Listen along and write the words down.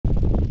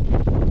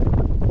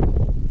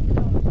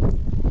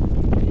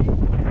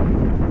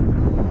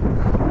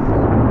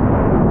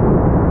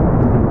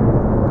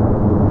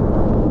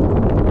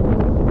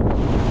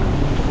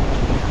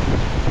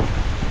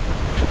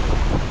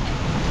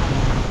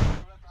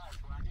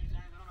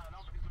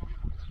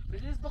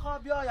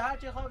خواب بیای هر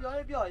چی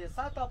خواب بیای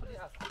 100 تا پلی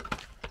هست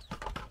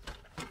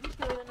هیچ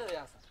که نه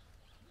هست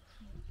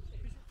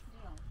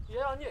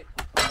یه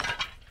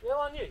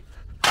آنی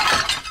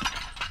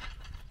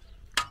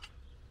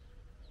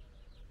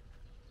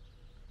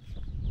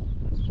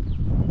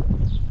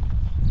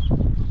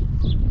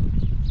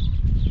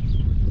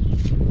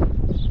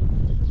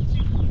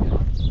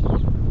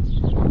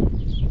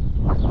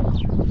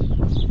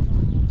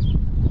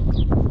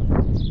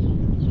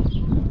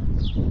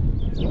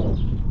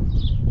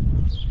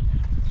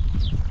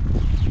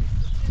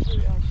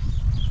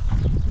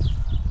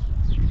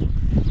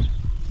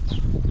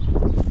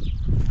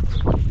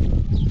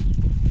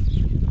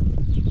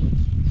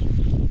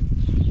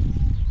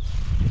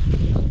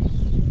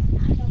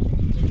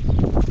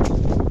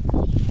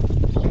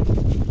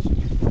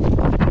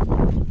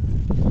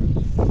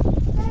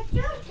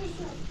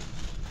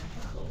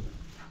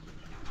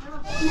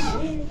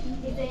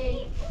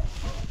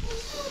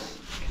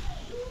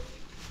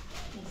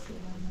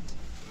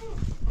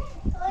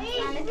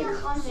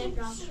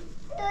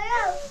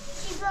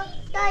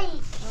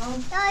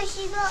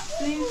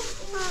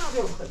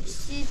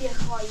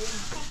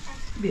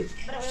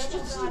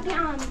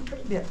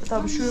بیا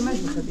طب شروع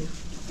مجبور بیا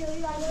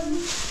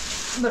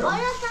برو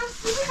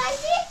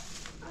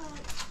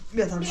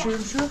بیا طب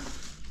شروع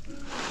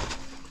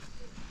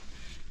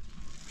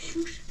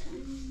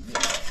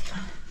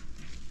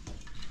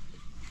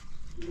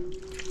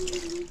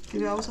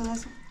Gibi olsa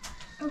nasıl?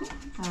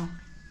 Ha.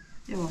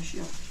 Yavaş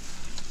yavaş.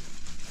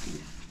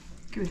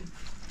 Gibi.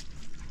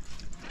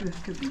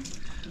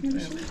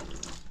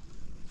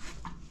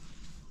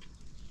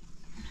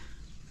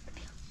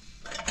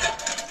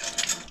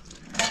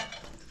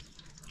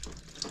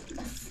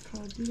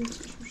 Kadiyle bir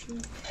şey.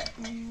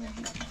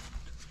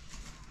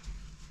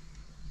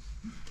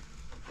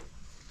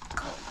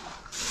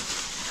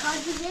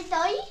 Kadiyle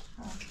dayı?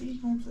 Ha,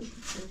 hiç olmazsa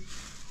şu şey.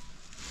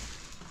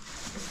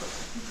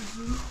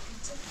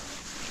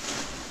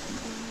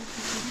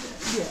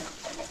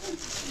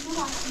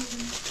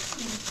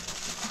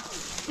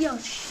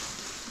 Yavaş.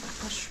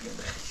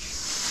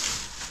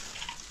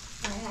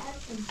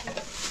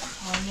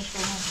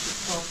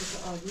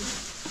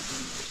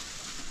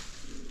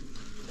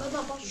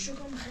 Baba bak şu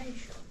kan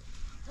hayır.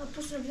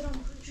 Yapı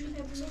söylüyorum. Çünkü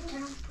yapı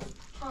tamam.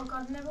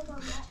 Kalkar ne baba?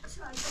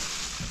 Sadece.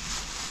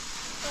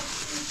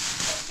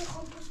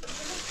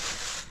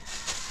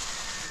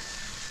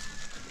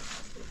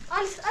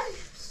 Alice.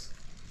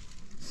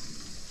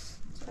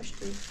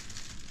 Açtı.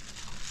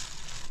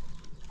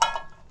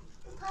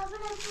 Baba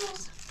ne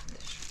yapıyorsun?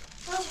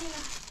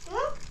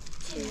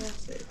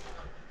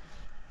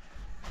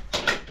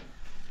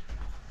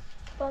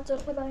 Sponsor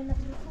خدا این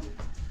نمی‌کنه.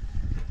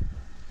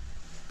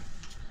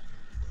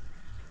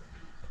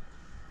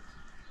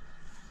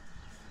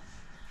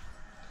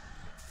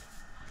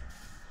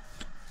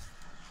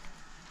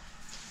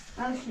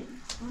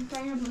 Alsjeblieft, een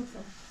kleine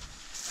bloedvel.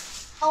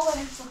 Alle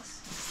rechts.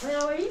 Wil je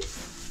al iets?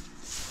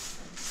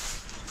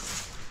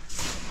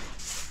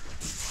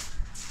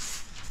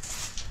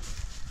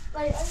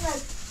 Waar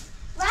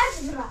is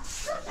het bra?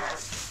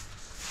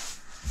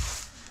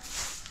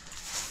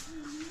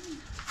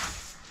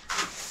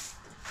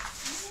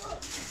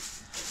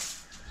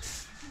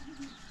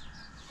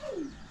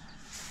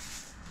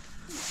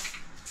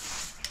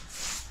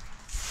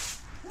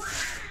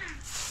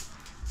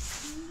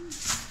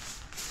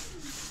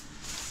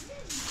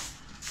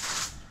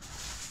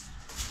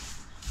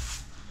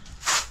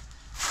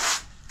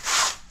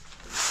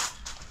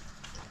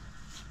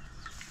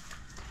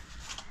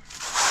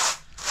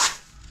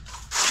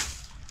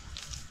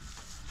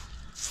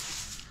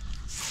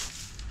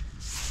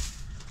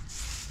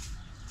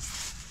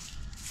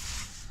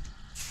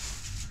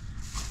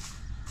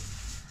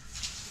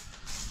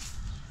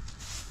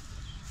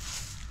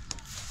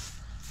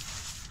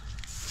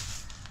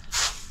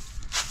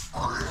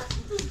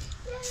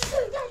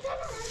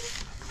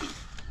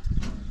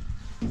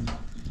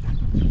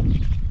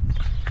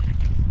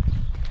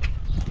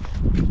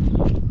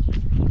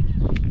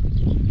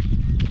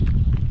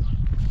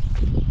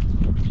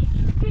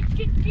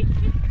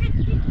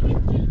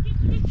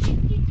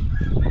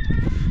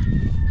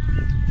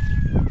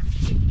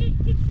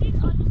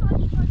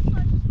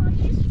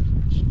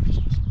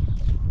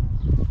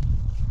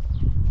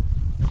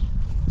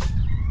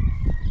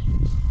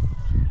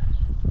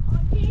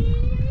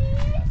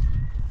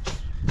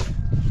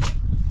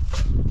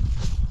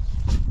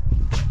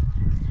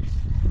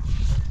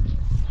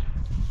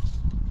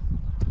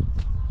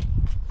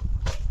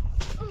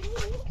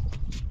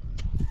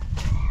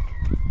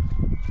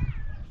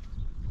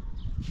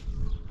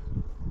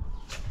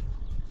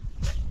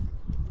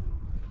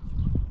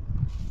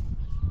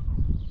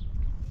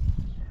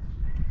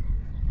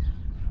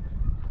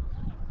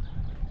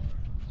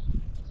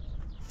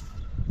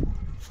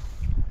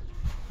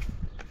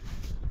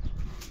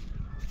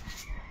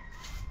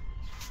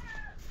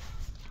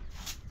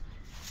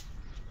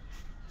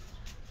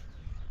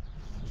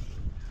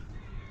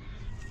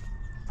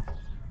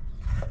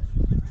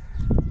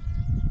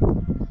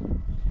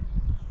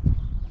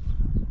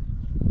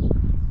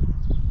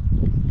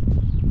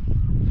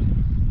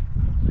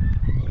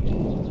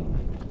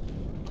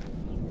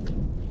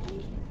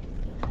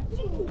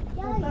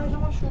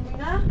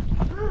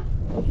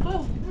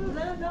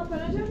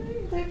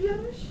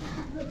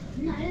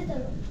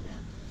 دارم.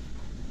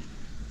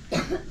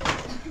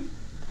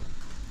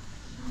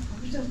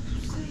 بیدم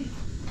توسه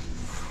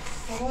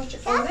بابا چه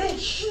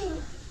آرش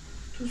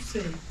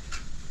توسه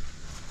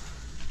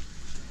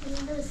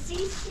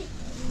Deceit.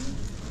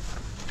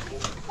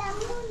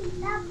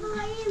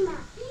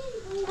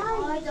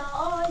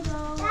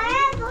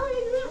 Hayda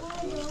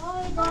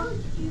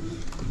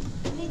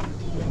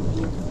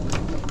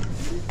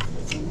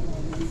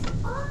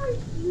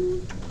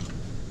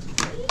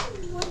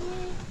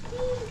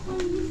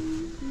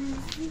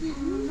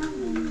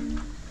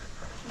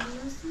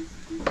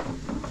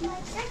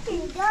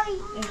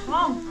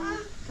خام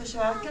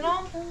تشویر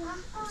کنم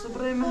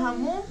صبره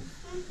همون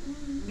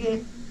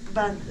بی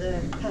بند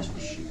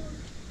تشبیشی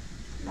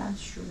بند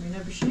شومینه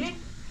بشی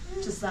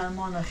چه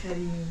سلمان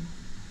خریم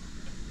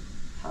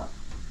ها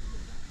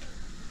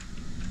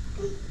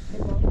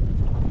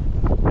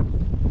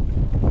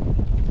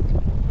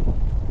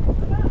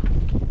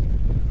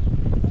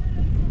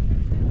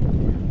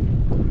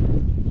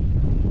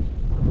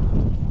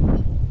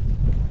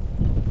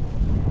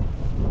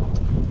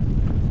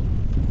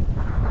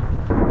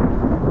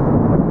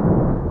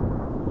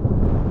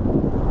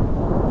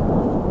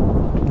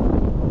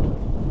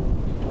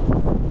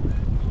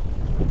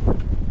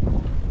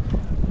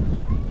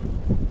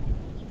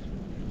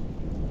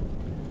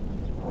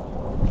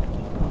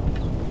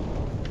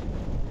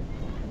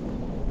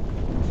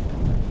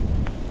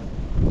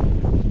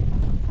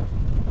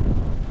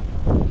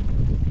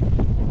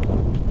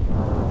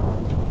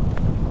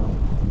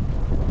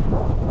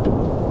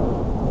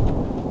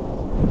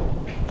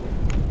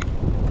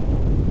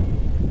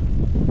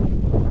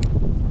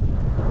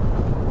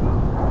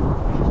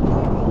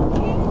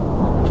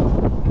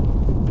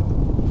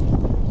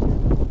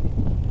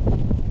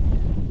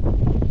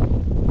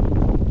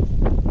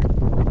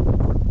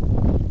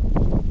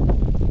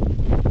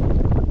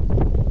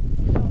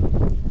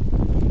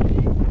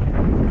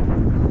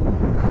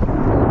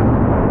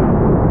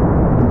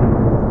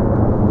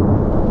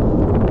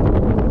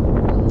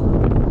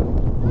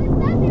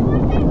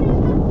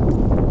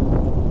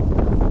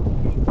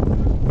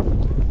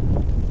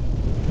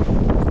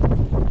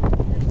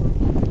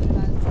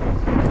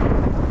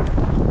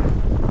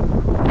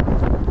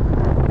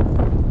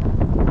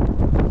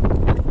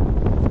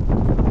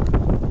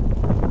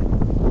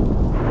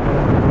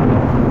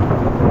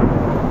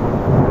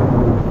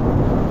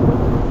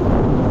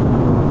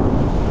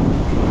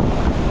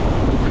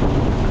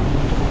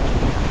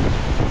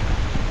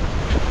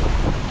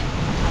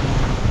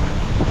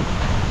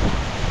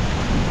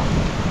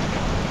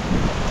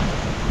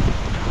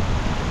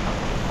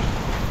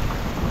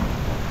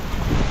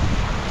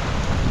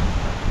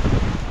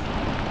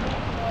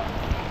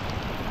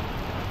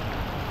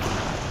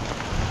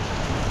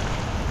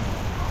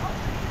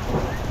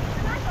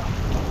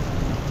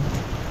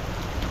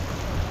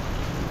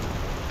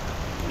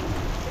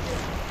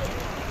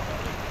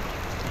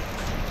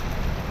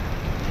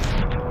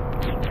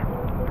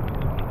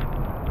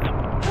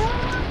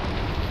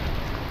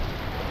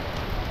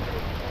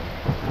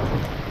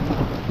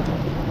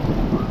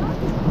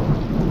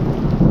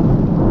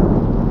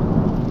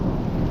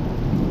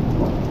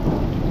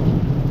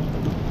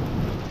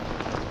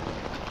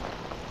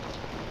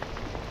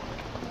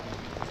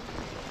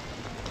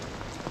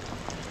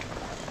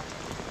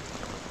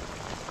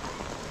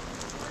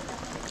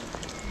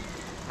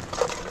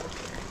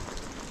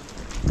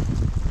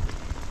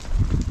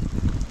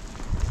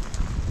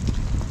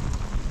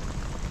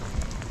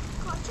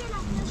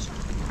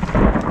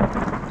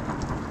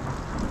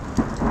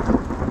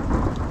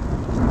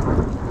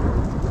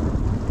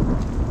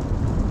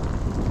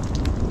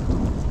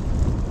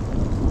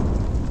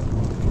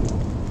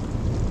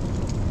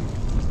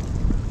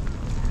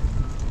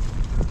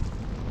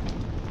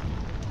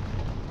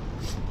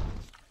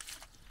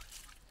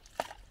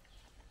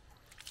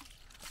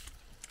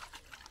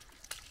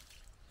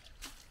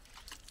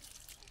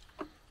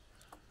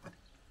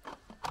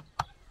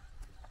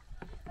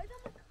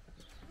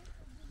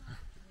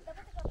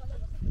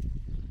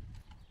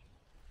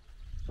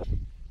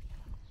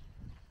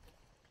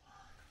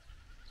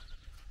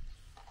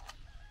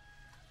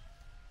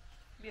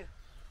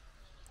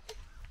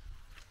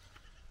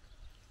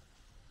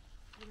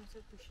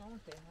Você puxou um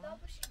terra. Dá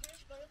pra chegar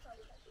e para tal.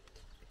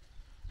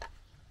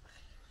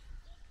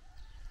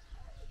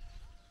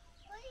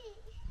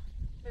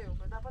 Eu,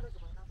 mas dá para dar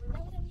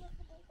para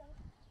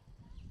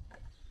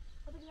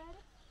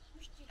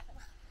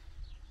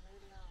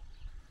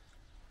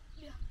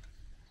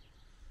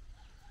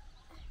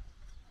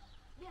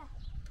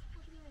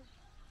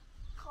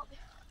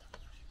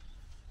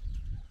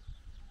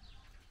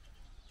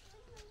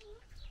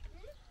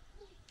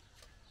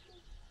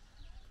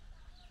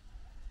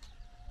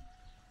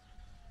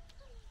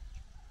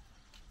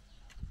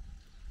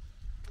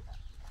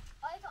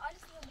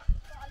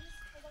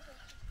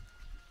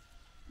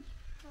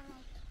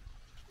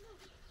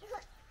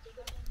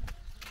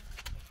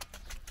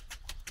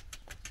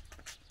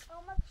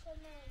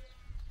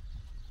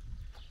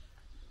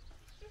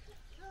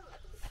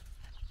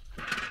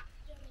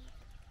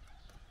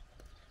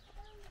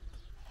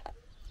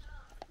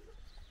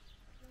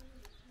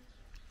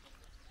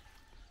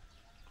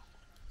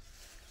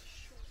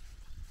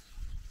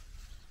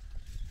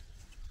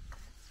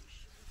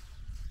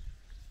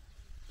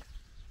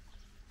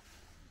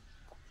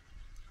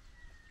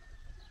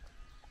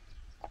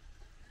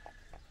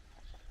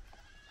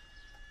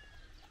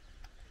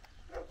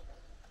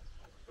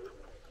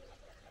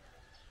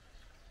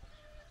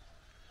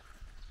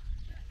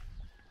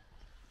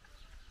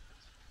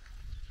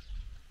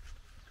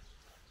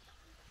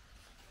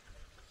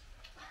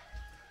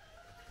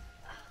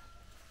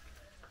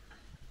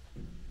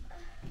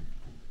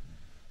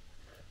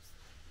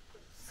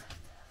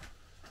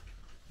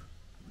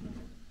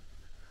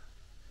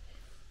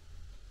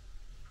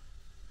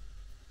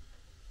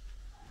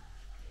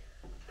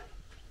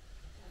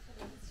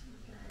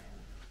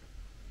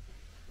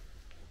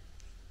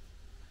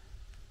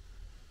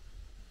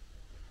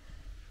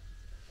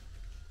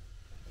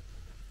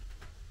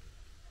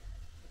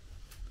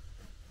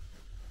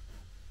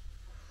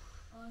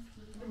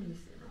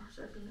بنویسیم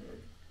ساکنه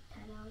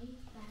طلایی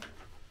و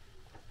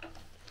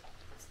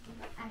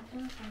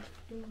اطراف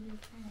دور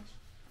سرش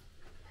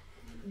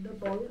ده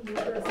باید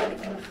بوده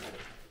ساکنه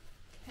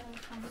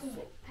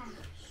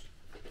پخش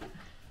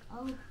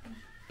آب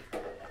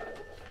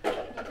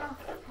نگاه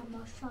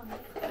تماشا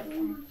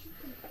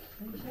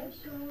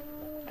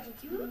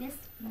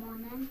نصف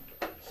مانند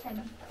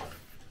شبیه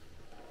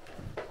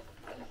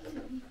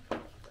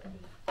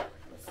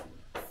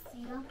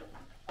سیراب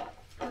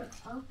پر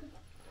آب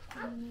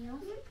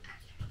نیاز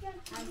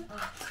از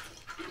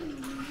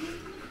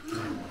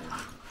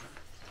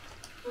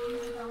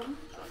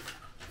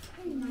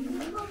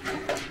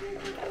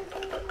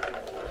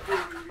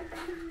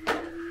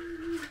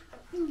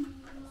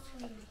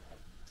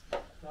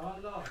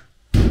آب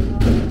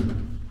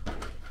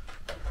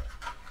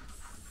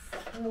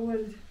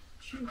اول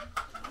چی؟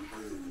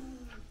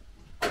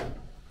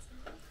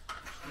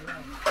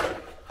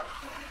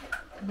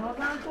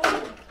 مادر تو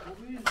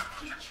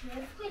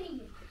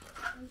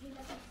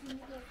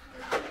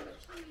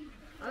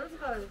عرض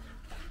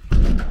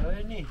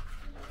کاری نی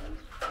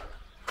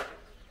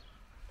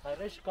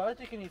تایره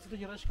شکایتی کنی تو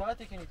دیگه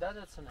شکایتی کنی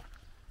دادت سنه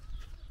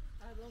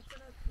الان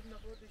سنت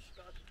نبودی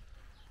شکایت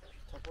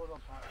تا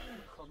بردم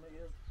خب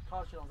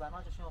کار شدم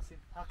زمان چشی نصیب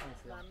حق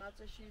نیست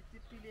زحمت شیدی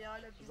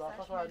پیلیال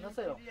اضافه کنید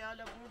نسه پیلیال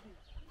بودی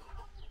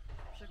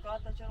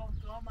شکایت چرا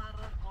تو من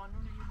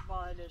قانون این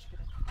باهلش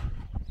کنه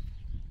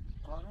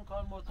قانون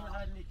کار موتون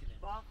حل نیکنه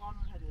با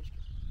قانون هلش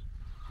کنه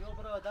یا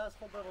برای دست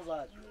خود بر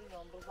بزاید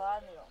نیام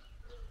بزار نیام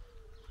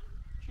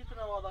چی تو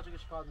نوادا چه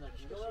شکایت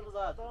نکنی یا بر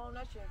بزاید تو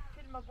نشه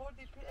فیلم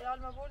بردی پیلیال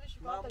ما بردی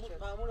شکایت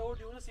چرا معمول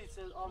آوردی اون سیت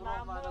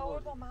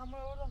آلمان معمول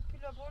آوردم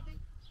پیل بردی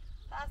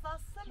اصلا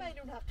 3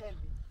 میلیون حق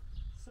قلبی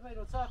 3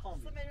 میلیون چه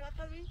خواهی 3 میلیون حق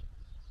قلبی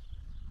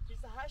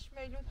 28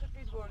 میلیون تو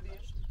پیل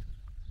بردیش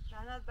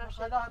لعنت بر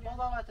خیلی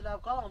با ما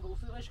طلب کارم به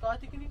اصول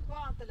شکایتی کنی با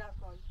هم طلب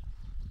کاری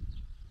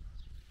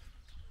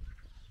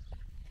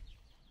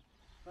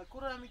و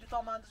کور همیشه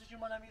تا مهندسی چی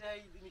من نمیره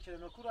هی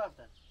میکنه کور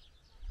رفتن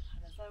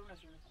نظر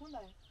اونشون خونه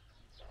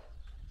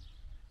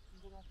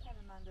بودم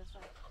کنه مهندسا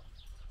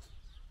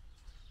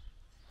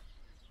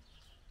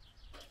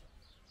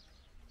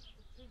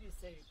پیلی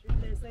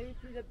سری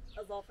پیل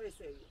اضافه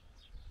سری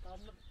تا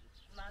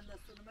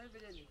مهندسونمه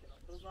بله نیکنم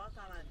رضاعت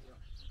همه نیام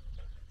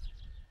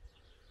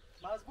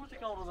مجبور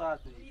که اون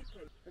رضاعت بدی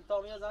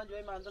تا میاد زن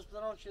جای مهندس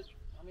بزنم چه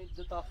همین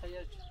دو تا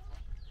خیر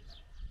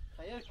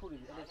خیر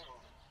کوری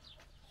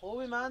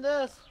خوبی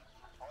مهندس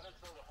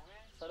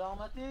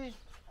سلامتی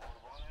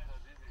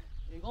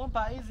ایگون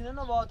پایی زینه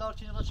نوادار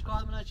چیزی رو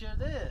شکایت من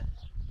نکرده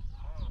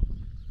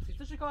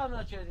سیتو شکایت من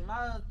نکردی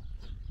من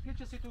هیچ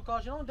چیزی تو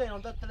کارشنام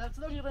دینم داد تلفظ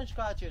داشتی رنج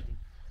شکایت کردی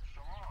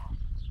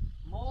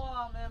ما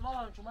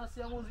هم چون من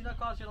سیامون زینه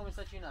کارشنام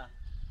سکینه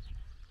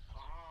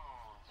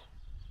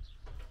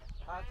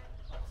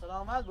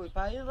سلامت بوی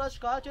پایین را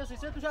شکایت چه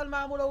سیسه توش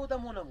المعمول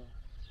بودمونمون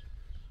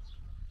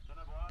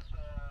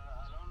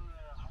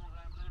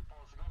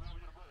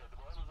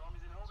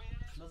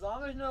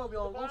نظامش نه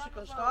بیان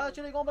گوش شکایت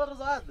چه نگم برای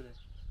رضایت بده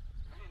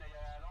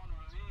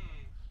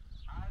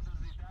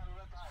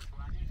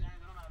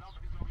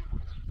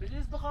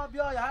پلیس بخواه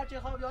بیای هر چی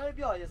خواه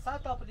بیای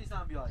 100 تا پلیس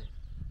هم بیای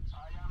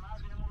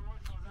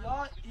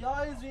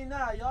یا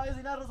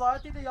زینه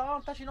رضایتی ده یا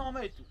هم تشی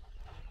نامه تو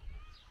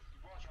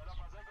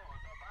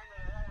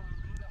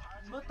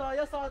من تا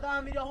یه ساعته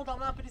هم میری هم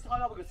تمام پلیس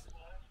خالا بگست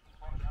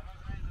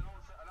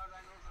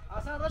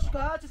اصلا را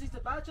شکایت چه سیسته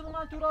بعد چه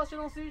من تو راست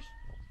شناسیش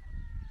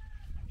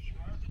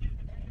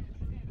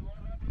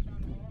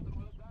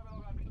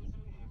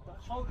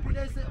خب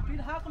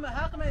پیل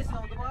حق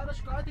میسیم دوباره را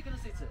شکایتی که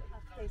سیسته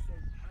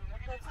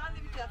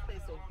چند بیتی حق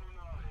پیسه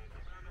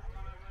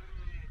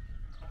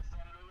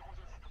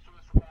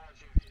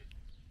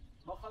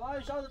با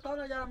خلای شاد تا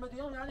نگرم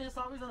بدیم یعنی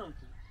حسابی زنم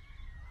تو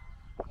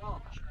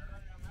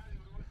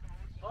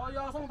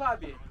یا اصلا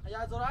پابی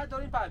یا زراعت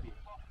داریم پابی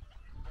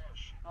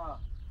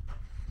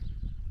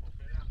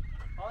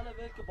حالا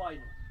ویل که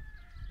باینو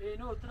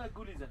اینو تنه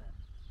گولی زنه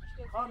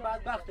خان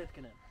بدبختت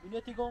کنه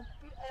بینیتی گم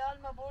ایال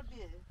ما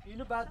بردیه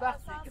اینو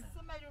بدبخت کنه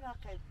 3 میلیون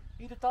حق قلبی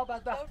اینو تا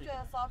بدبخت تو کنه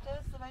حساب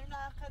کرد 3 میلیون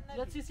حق نبی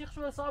یا چی سیخ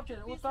شو حساب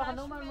کنه اون تا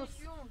نومن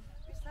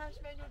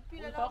 28 میلیون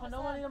پیل اون تا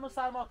نومن اینو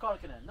سرما کار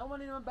کنه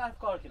نومن اینو برف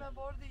کار کنه ما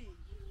بردی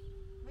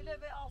میله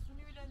به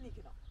آسونی میله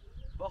نیکنم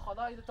با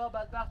خدا اینو تا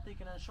بدبخت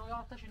کنه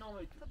شویان تاشی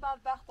نامید تو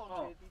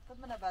بدبختان شدی تو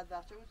من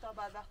بدبخت شدی تا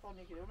بدبختان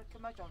نگیره اون که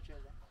ما جام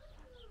شده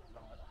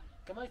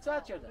کما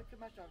چه کرده که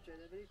ما جام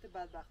شده ولی تو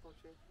بدبختان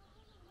شد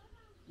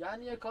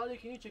یعنی یه کاری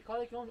که چه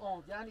کاری که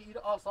اون یعنی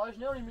ایره آسایش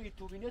نمیری میگی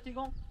تو بینیتی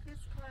گم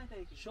کس کاری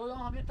نمیکنه شویان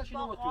هم تاشی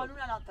نامید تو قانون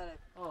الان طرف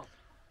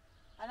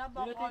انا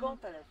با قانون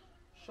طرف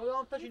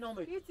شویان تاشی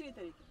نامید هیچ چیزی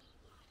طریقی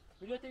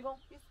بینیتی گم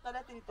هیچ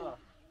غلطی نیست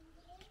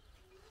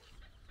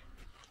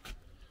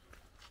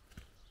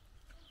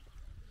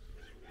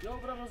یا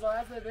برای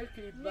رضایت بده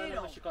که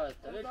برای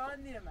شکایت ده رضایت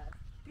نیرمد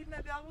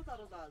فیلم بیامو تا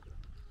رضایت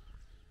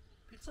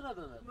پیل چه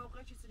نداره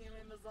موقع چیزی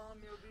نیمه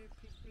نظامی و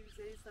پیل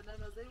زی سنر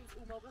نزدی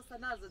اون موقع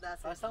سنر ز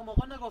دست اصلا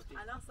موقع نگفتی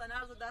الان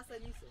سنر ز دست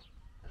نیست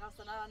الان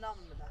سنر نام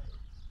میده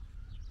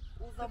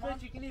اون زمان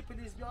چیکنی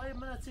پلیس بیای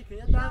من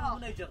چیکنی در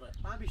من نجره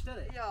من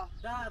بیشتره یا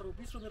در رو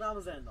 20 رو میرم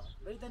زندان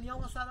ولی دنیا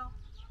مثلا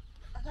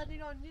اصلا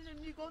اینا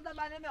میگفتم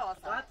من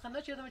نمی‌آسم بعد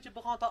خنده چیدم که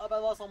بخوام تا ابد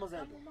واسم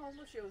زندان ما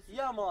موشه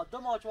یا ما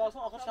دو ماه واسم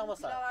آخرش هم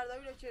مثلا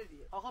پیلاورداری رو چه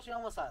دیگه آخرش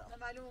هم مثلا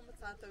معلومه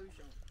چند تا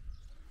میشم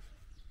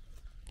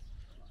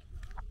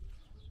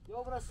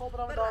یا برای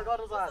صبرم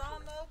داغار زد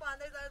ما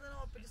بنده زدن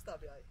و پلیس تا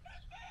بیای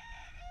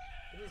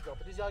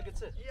پلیس یا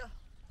گتسه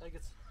یا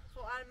گتسه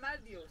تو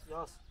مردیوس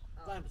یاس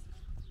زایم بس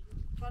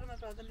فرما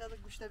پردم داد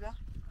گوشته بیا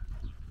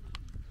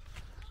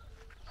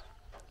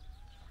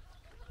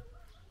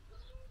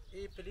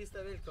ای پلیس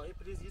تا ویل که ای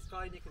پلیس هیچ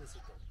کاری نکنه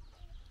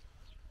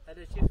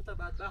هذا الشيء خطأ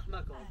بعد بخ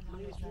مكان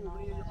من شو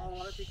من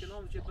حوالاتي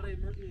كلام شيء بري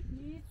من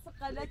هیچ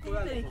غلطی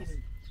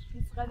نتریکی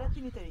هیچ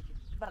غلطی نتریکی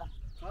برا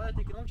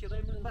حوالاتي كلام شيء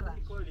بري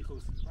من كويلي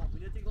خوس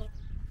بنيتي قوم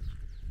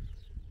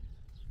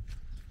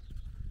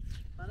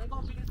انا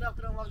قوم بيجي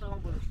دكتور ما اقدر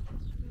اقول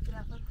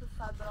میتونم تو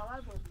صد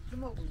برابر بود چی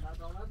موقع صد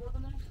برابر بود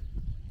نه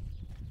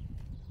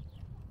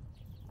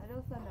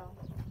الو سلام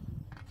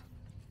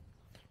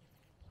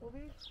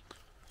خوبی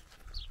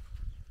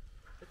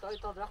تاي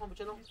تا رقم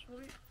بچلو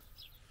خوبی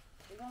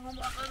اینا هم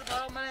آخر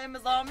برای من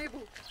امضامی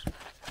بود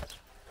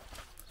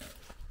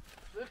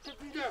شاید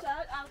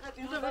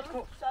القدی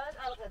شاید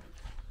القدی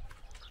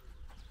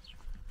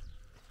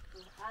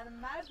هر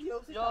مرد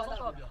یوسی یا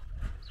خطا بیا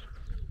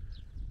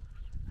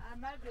هر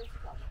مرد یوسی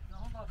تابیا نه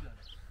هم بیا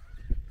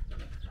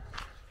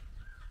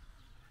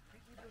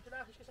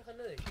بيطلع فيش كيس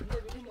خلنا ليش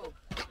بيجي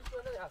شو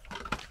ندري اصلا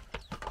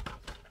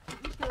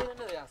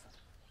ندري اصلا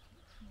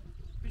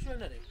بشو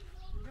ندري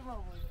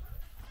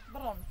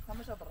برام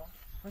همشا برام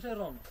مش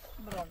الرون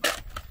برام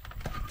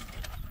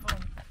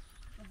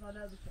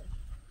هذا بشيء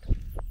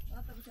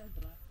هذا بشيء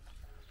برام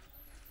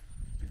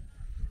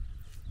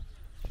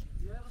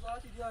يا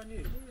بضاعتي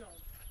دياني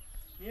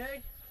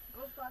ياي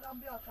گفت الان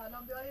بیا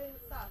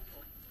ساعت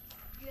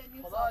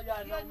یعنی خدا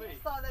یعنی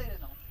ساده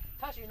اینا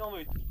تاش اینو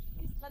میت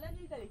هیچ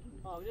غلطی داری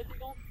ویدی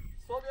گم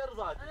صوب یه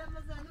رضایت انا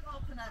مثلا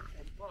آب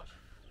نکرد باش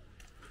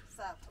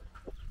ساعت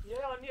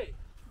یه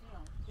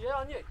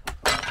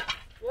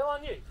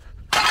آنیه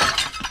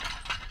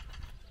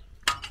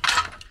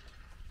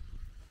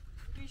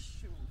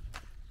بیشو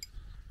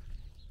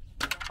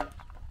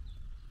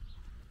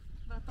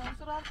مثلا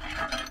سرعت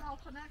کنیم آب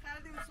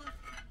نکردیم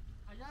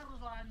اگر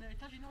رضایت نه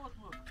تاش اینو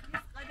تو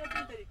هیچ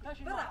غلطی داری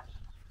تاش برا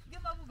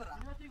گم ابو برا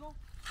ویدی گم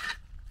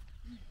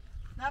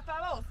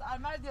نفهموس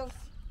المرد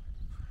یوسی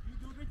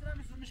ویدیو میتونم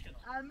میسون مشکل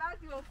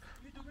المرد یوسی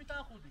ویدیو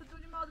میتونم خودی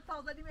بدونی ما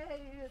تازه دیم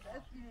هی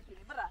اسپینی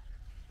کنیم برا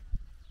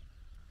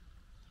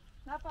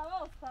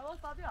نفهموس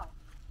تابیا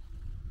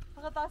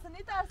فقط تاسه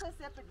نیترسه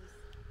سی پلیس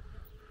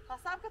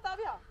قسم که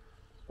تابیا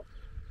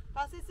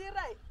قسی سیر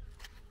رای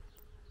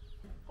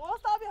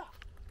خوست تابیا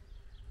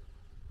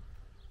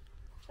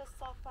چه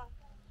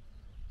صافت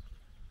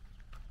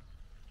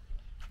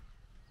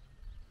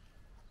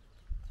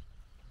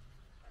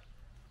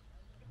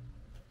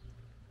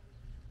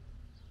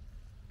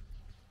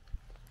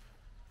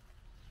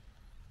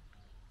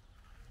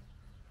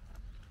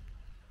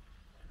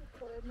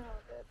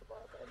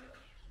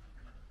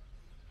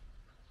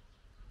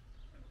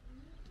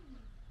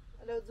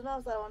الو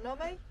جناب سروان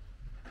نومی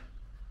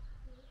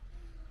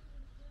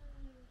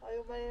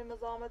آیو من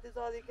مزاحمتی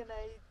زادی که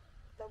نهی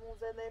تموم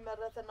زنده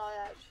مرت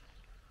نایش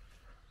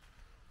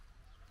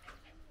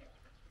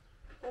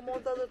و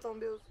منتظرتون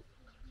بیوز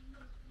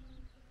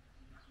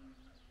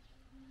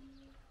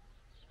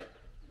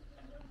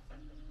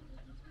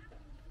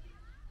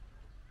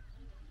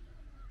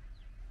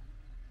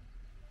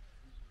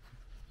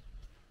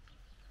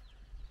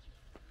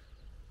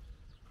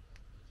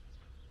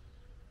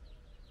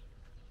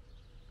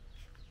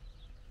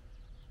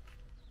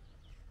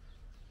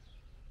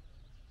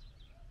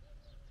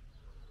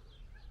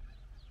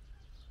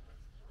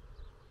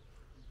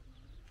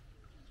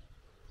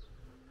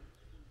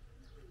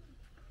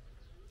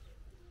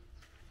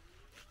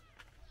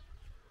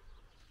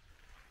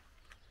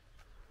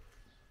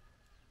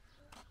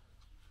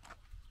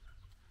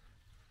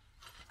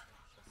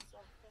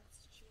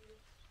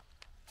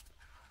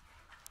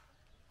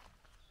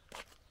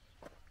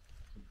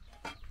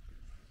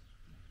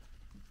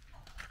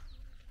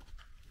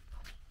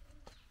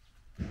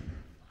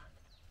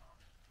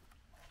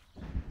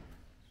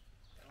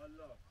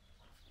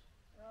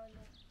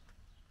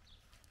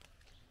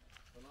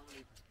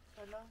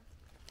سلام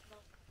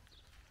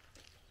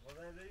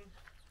وضعی دارین؟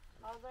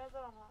 آزای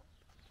دارم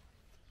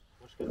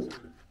مشکل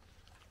سونه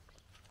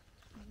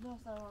نه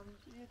سلام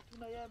یه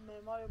تونه یه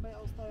معماری می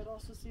استای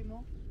راست و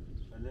سیمو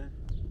بله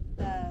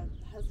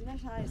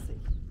هزینهش هایسته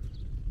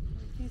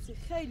کسی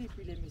خیلی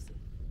پیله میسه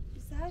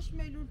 28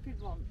 میلیون پیل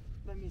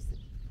به میسه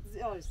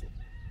زیادیسه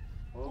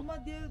اما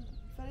دیگه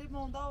فریب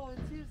مونده و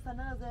چیز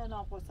سنه زیر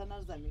نام خوش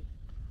سنه زمین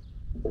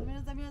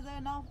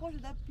زمین نام خوش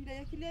ده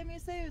پیله یکی لیه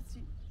میسه یا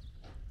چی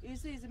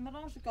ایسی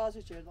من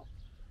شکایت کردم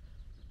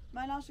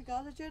من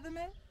شکایت کردم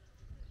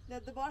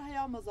دوباره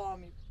هیا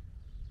مزاحمی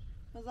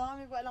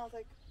با الان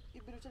تک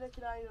این بروچه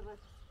کرایه رو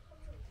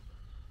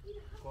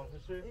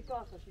کارخشه؟ این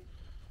کارخشی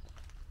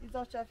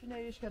ایزا چفی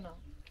نیش کنم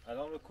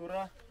الان به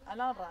کور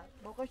الان را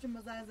با خوش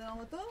مزاین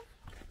زنم تو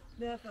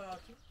ده فرار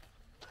شد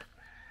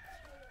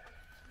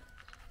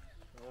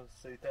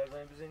سریعتر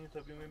زنگ بزنیم تا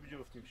بیمیم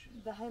بجفتیم شد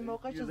ده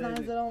موقع که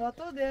زنگ زنم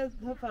تو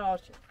ده فرار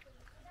شد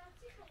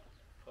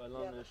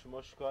الان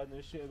شما شکایت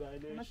نوشتیم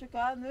بله؟ ما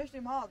شکایت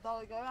نوشتیم ها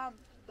دادگاه هم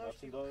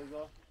داشتیم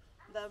دادگاه؟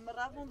 در من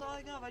رفتم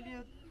دادگاه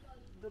ولی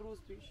 2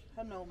 روز پیش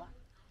هم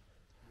نومد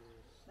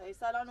ای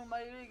سالان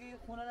اومدی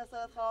خونه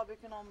نسات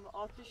خراب کنم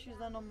آتیش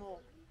زنم و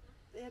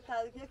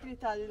یکی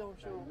تعدیدم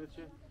شو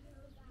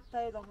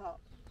تعدیدم ها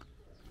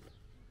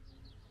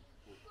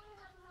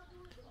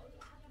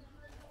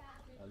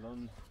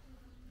الان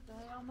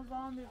هم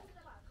زمان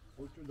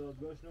حکم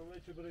دادگاهش نامه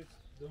چه برای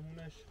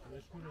دهونش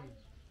نشکنیم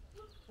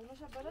خونش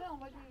بله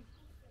هم ولی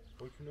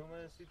حکم نامه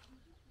هستید؟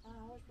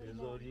 هاش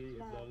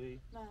ازاری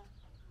ابلاغی؟ نه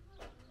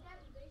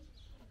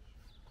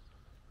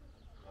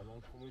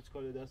الان خب هیچ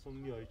کاری دستم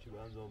میایی که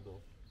به انجام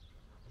داد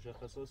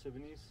مشخصات سه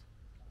بنیست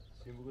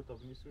سیم بگو تا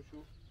بنیستم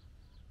شو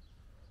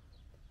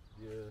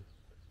یه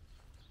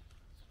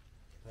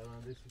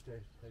پرونده سی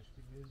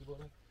تشکیل بیاد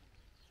دوباره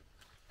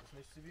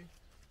اسمش سی بی؟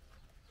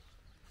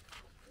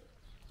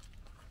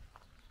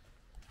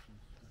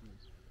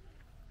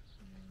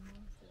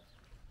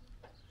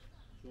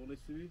 شغلش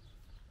سی بی؟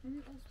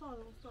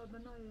 استاد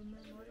بنای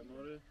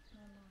معماره؟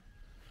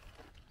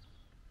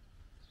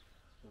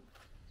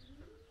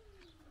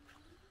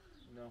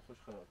 اینم خوش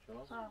خراب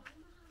شد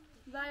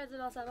بعد از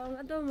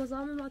لاسه دو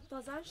مزاحم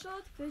ماتازن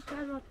شد فکر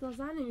کرد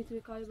ماتازن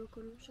نمیتونه کاری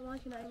بکنیم شما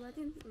که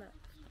نیومدین نه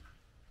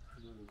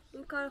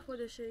این کار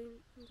خودشه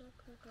اینجا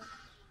کار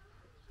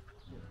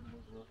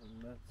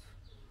مزاحمت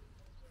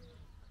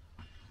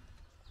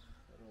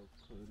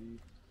خرابکاری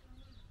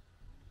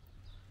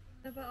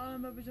دفعه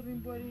آرام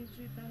بجریم باری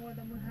چی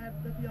تمادمون هر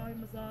دفعه های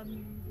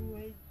مزاحم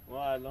بوی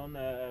ما الان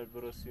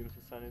برای سینوس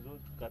سنیدو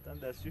قطعا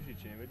دستیوشی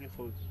چیم ولی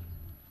خود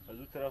از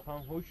اون طرف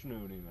هم حکم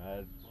نوریم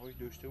هر حکم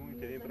داشته اون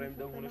اینطوری برایم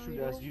دمونشون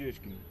دستگیرش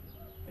کنیم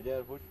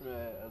اگر حکم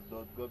از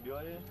دادگاه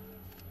بیایه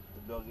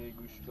ابلاغی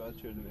گوش شکایت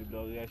چردیم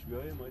ابلاغیش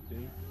بیایه ما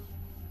اینطوریم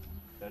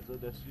درزا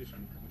دستگیرش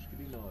کنیم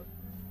مشکلی نهار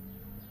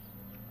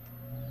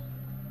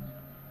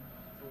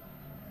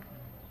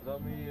خدا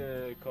می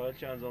کار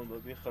چه انجام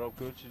داد می خراب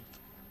کرد چی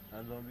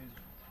انجام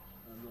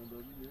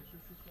دادی نیشون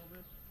شو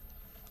ثابت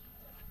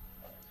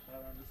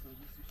پرونده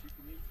سازی سی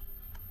کنیم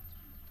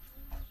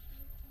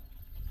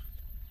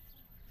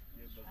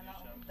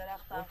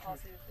درخت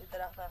خاصی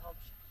درخت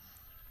خاصی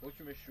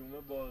حکم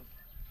شومه با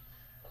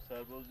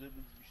سرباز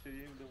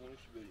بیشتری میده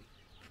خونش بری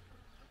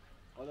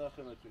حالا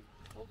خدمتتون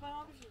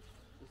بفرما بشید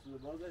اصول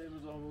باز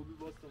امروز همگی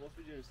باز تماس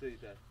بگیریم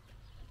سریعتر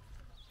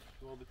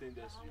شما بتین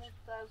دستیش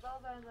درزا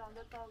زنجان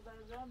در تاز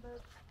زنجان به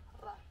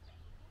راه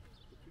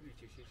توی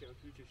چشی چم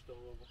توی چش تا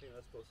ما بخیم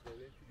از پاس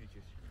بریم توی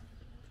چشی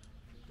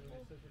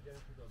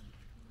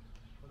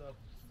خدا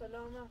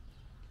سلامت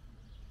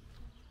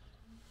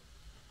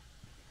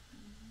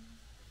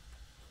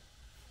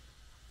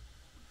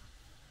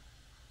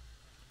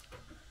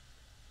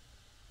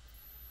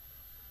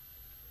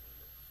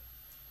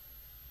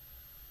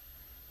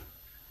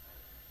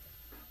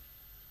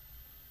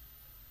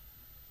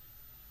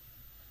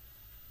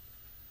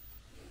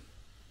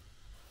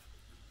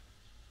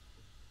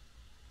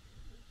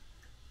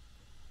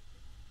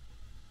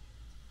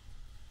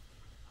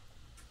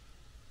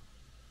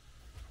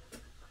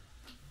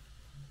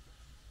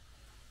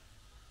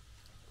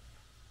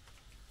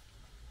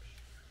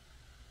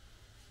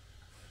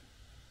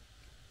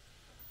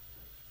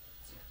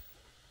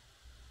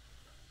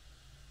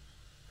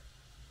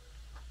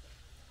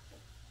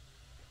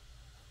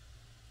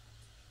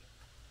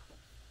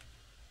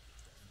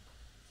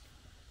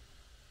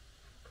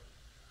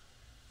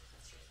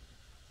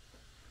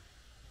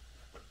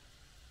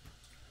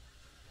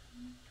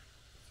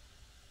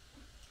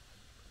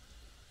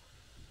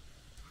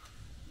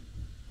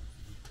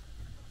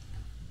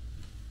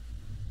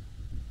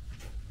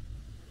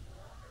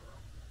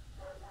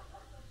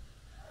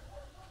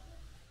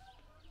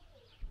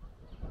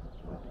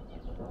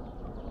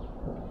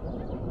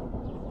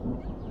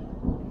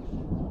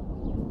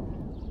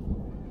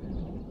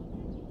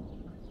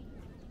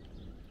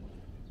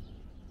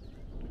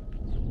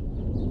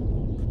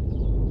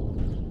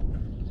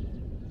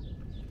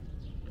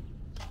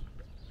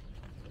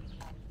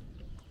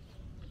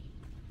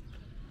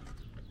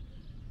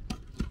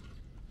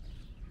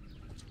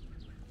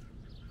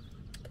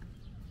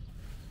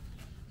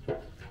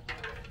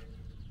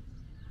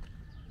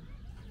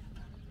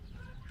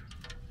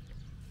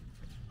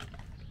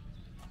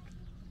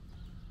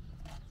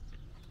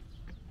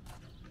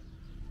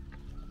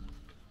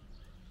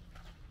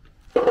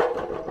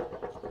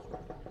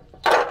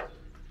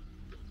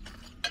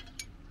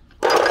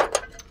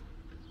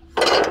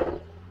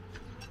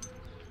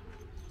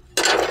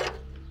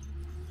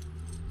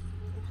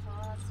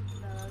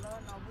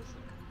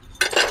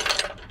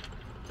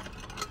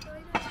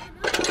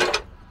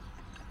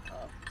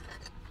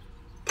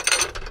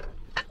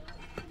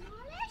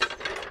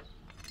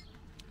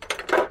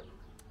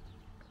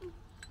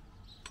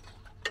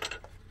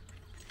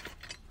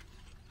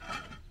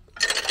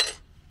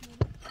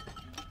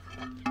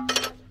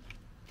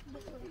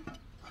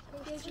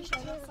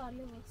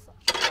خليه وصل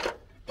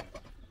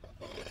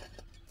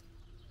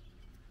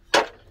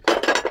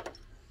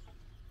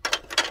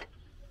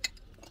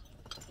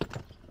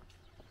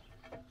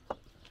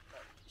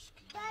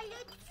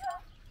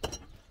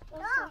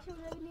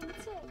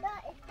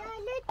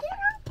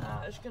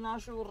اشكن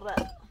عشو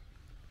الرأي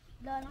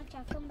لا أنا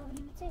شايفهم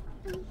بغنيتي.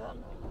 لا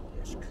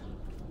اشك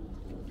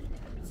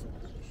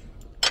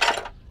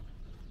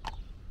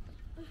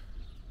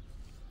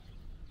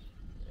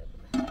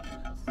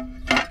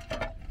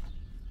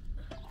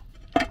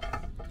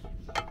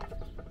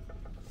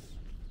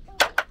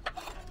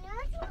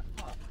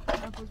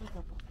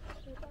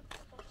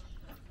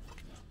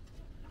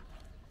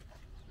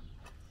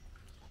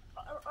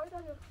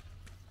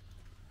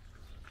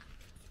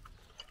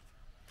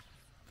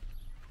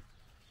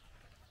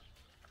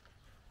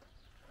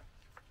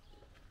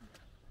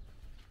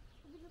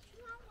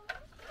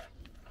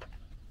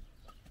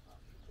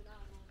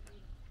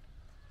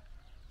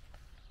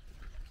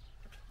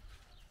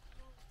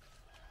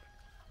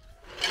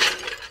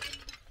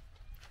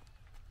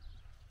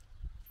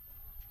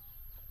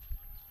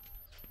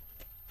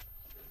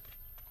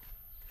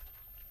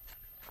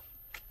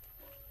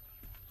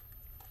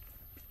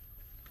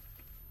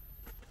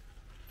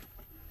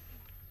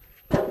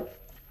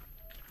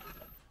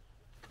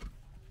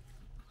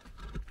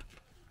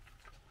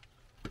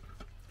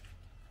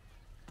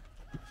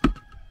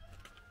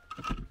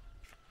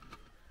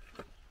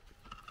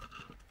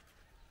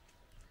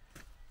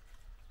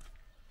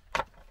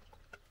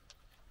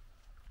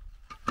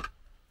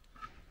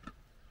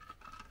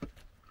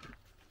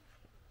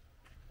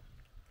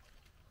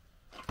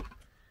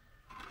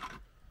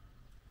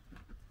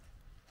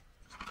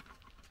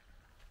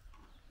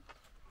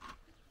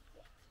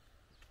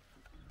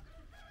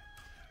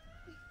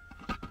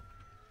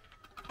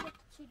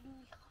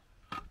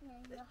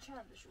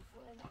چند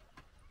شوفوا هنا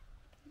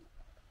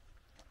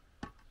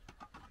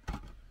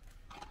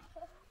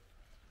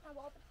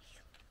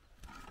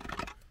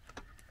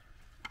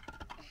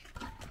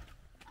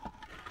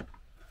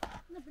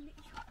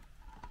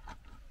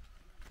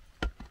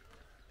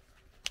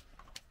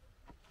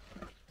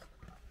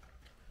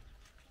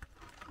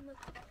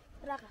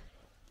رقم.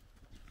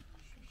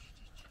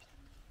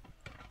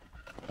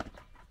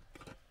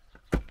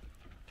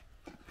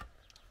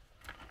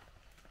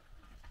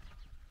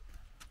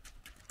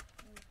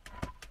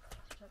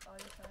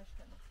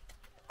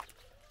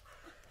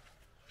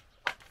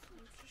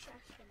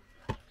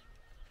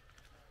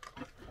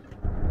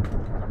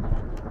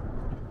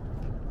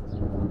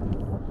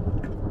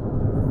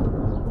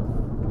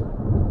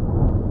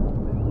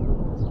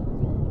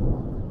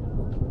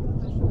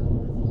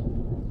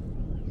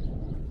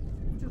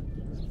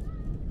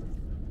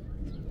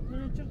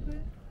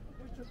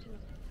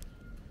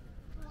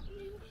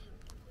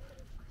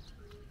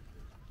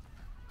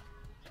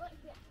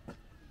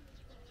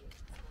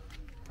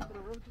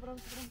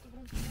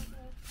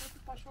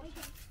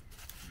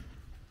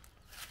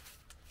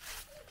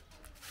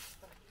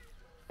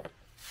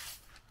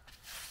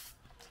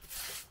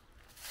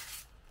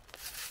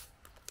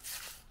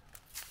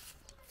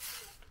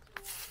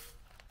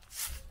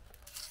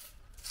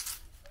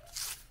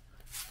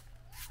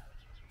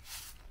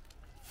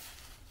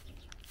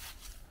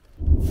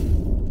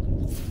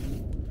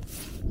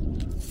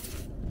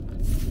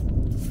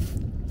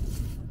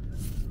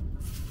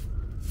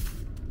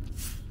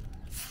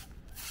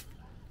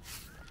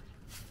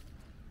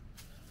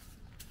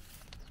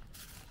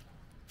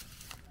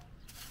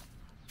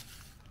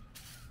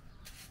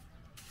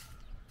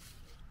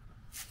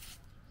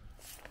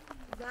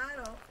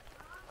 زهرا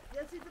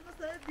یه چیزی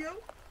مثلا بیو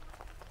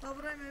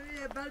خبرای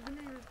می‌بینی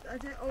بردنی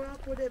از این آیا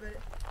پوده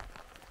بره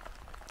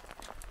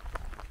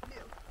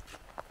بیو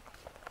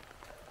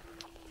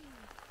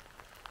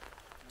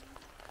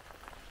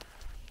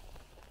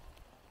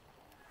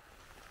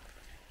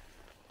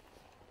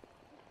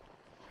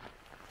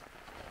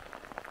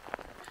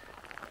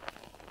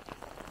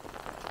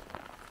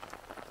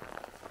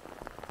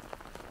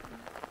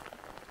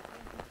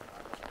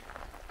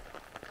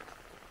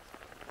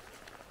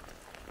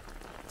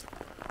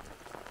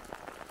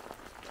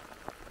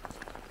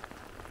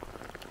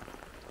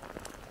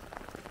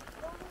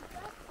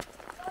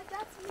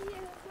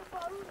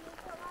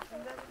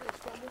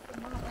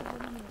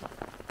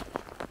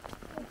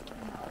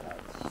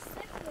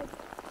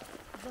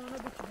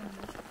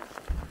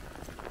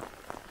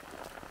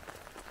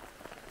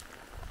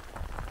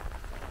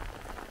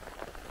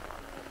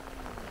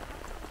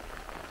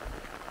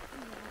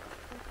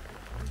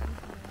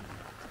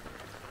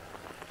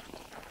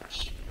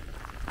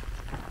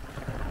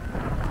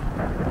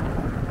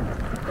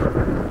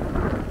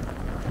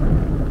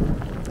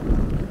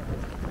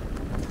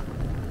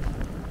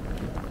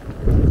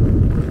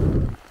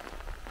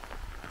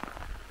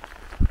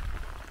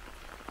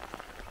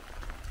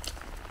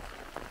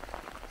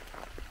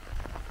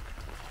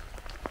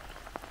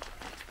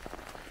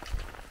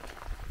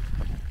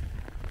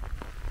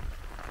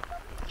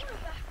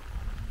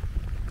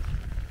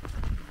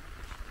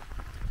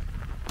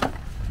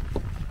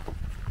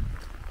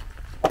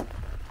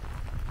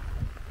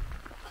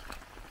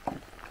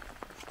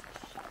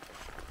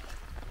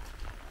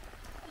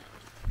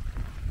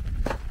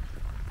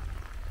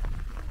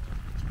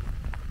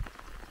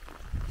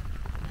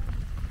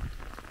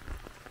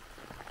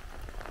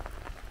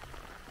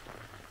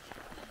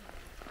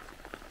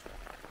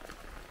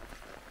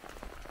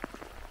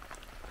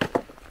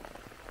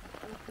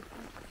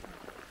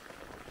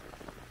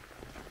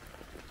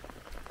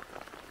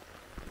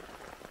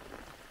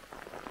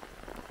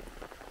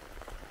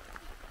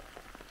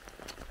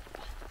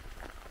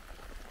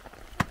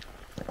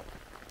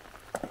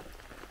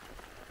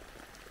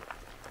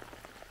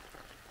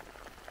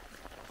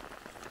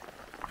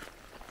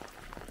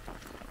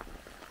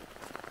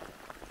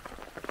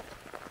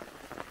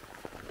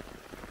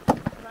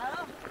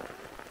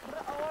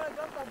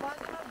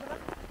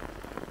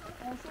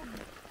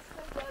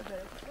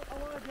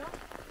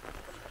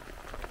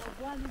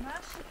مالي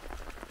ماشي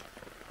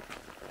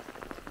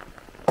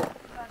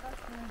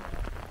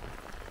بعدك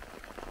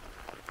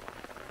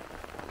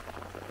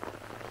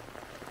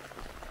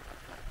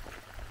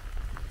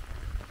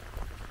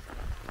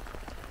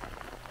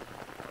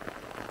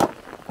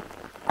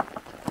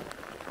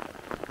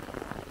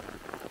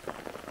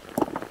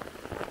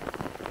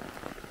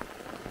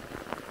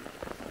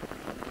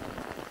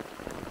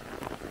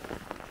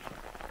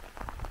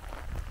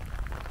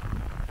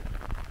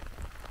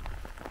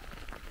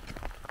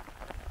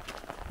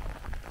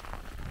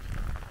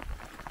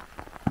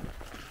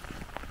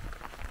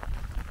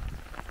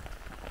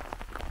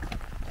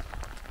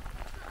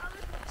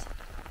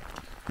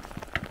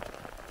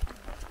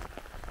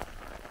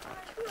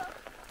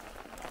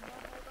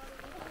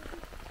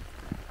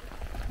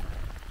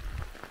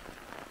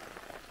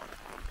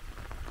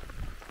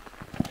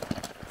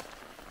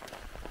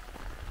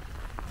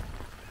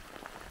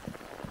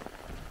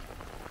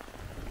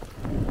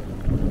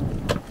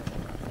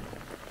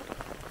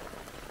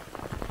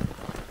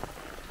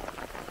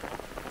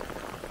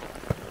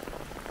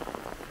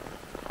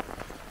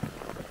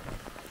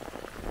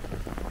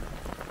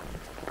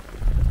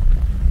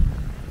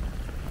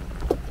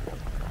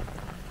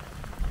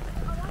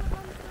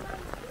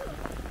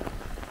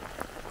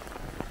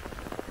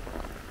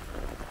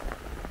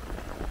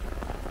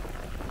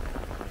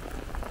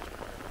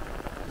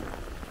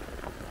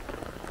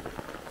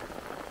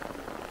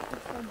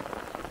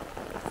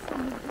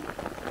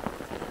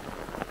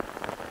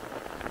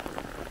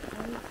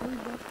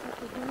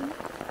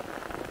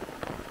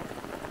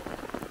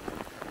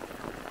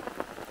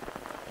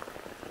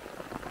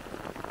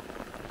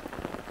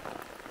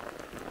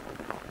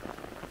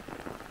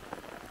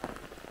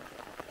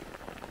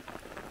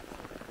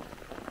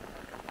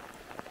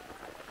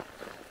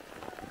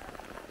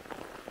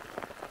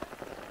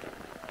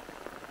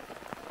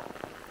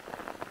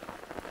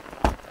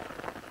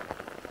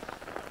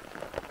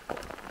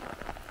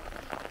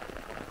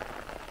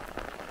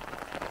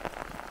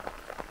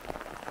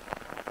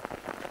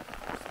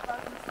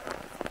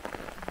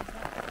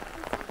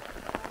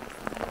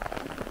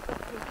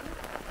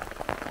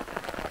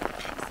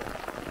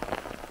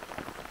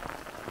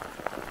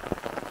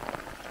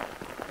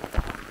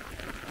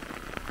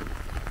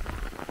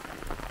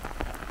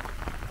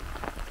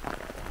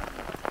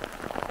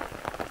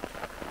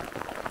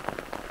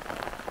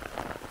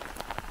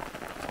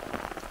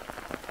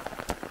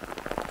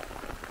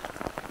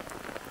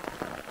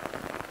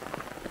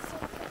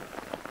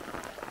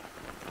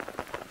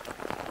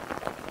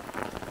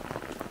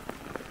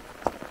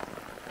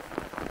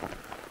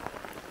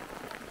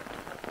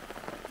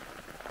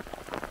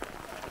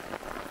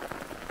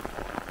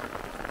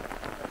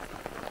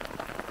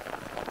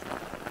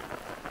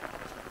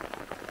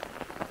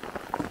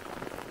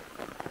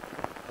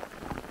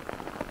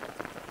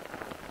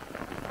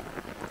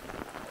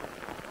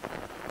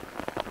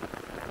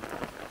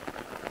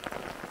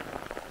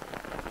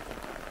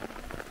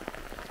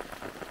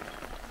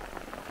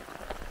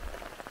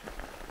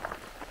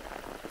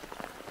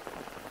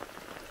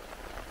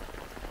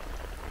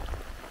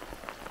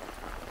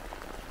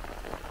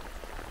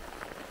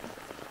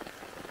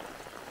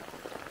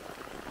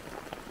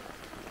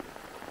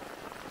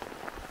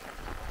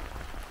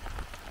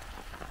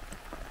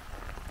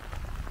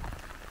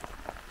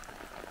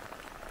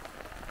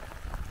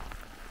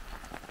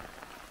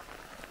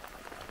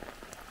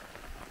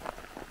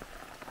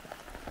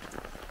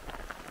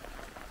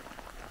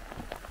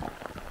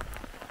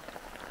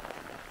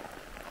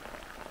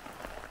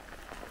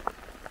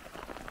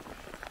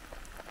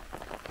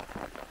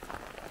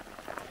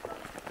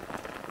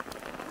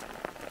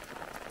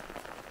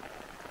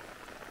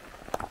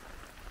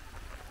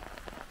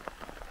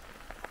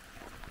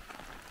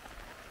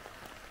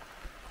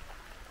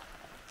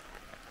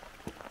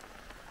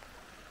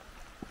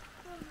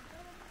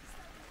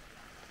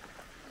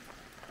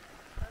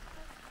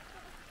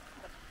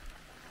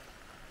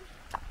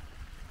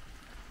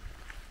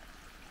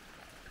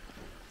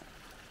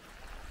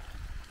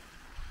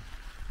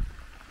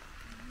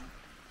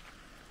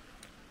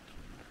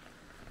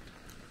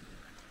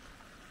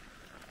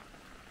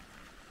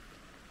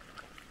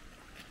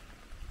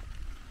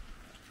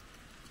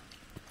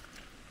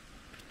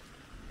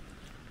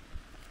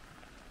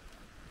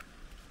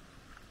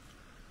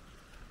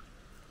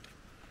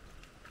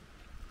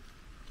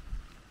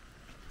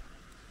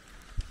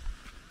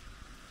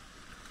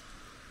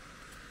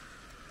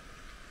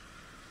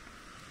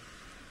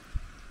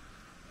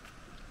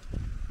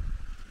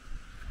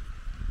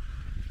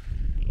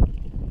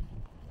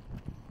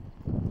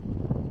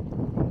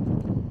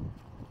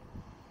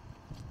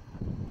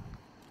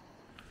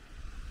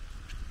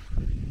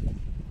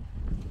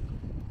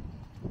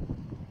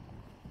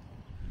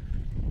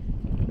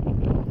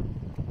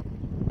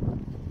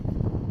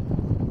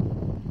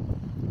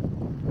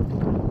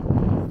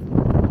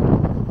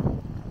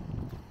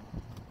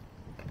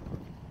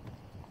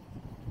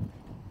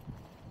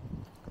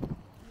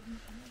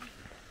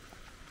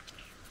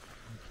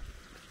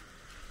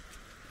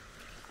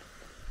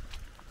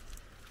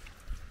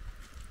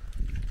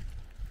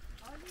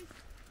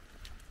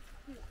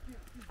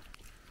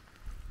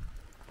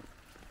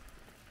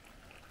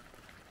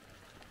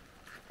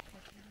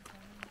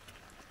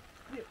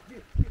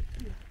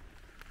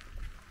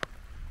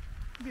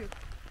بیا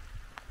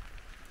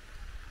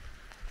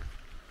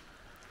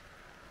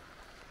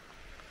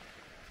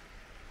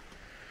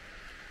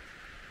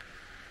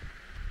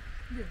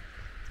بیا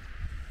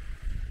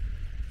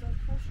زاد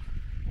خوش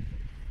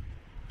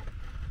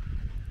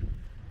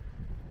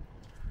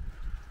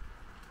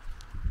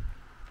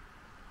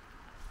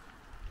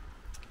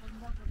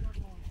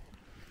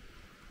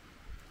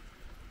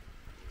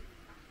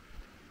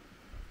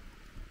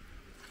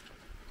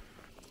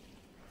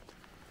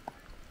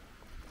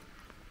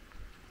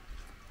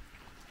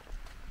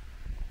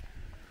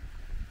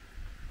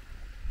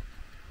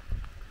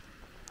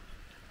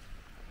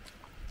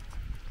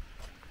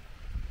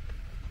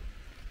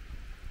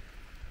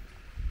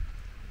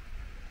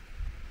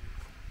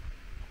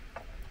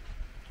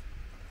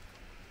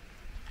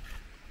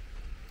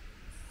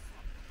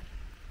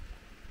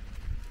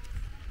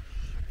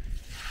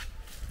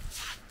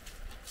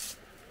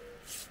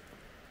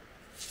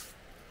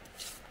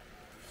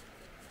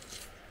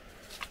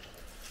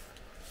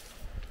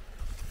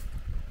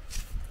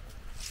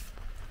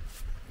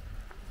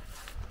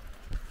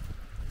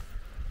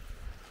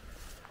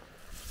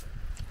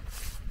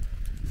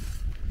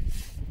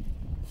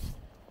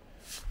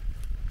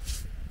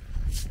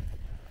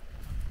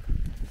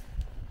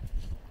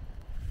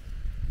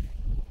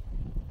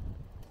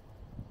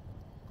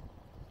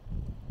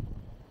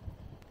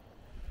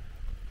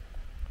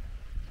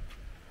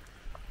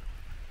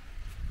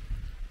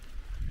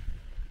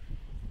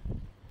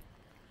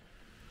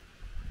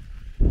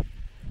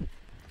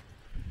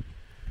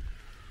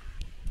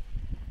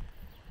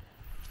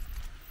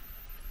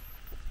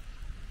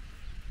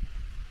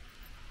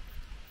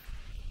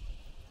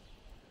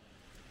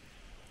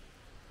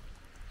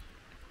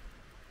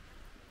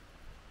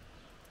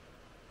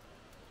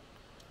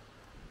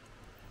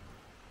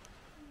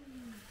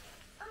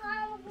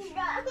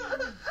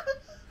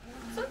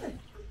صدق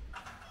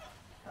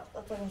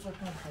طبعا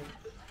شكرا خير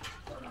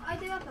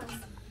Haydi yapalım.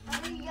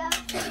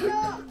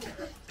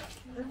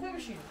 ركوب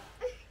شيء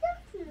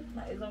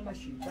ما إذا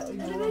ماشي لا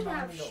أنا يقولون ما ما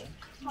أعرف. عملوا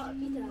Ha,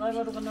 bir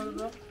غير غنى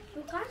الروح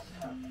Yukarı.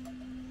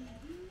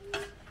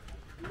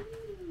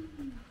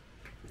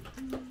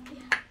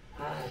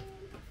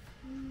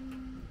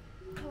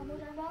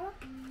 Kamuran var mı?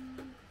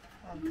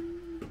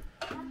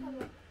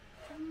 Tamam.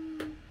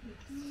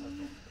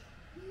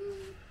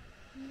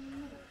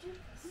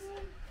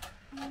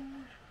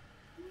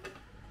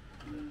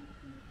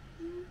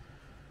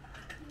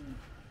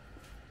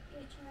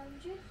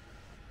 Geçenci.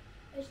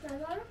 Eşler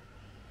var mı?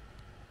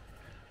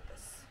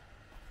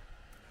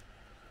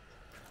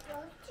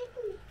 Balıkçık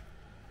mı?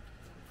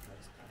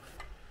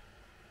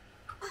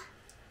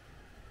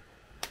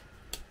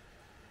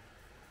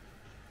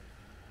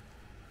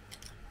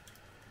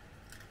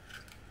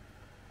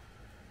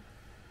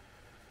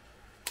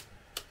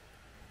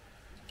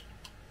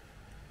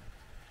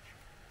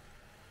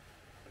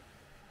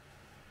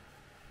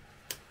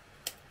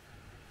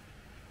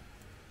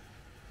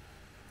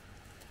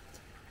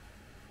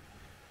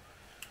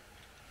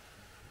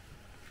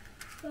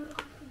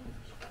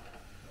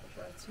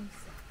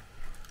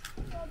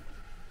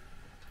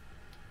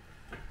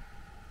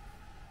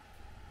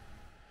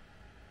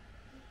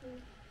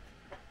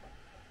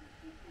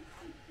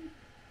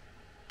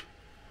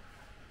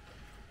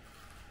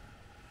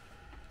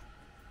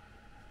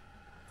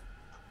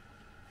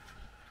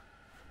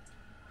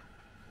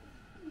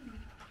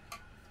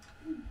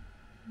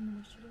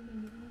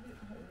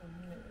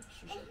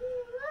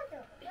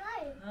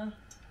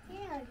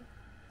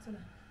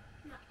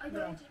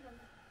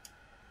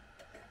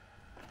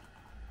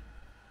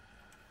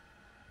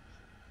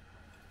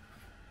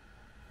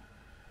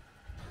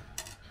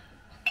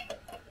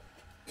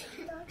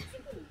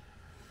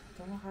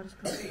 Tamam harç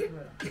kalıyor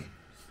böyle.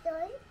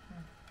 Story.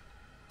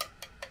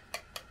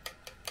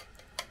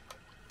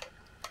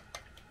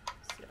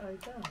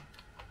 Ayda.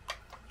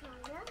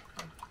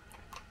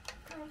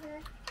 Sonra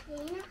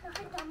yine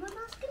kakı damla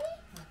baskını.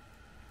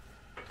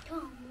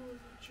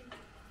 Tomurcu.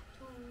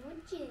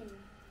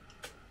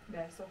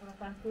 Beh, sonra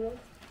ben koyalım.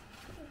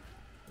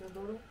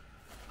 Doğru.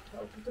 Ya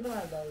kutu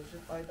nerede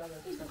alacak? Ayda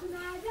alacak. Kutu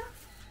nerede?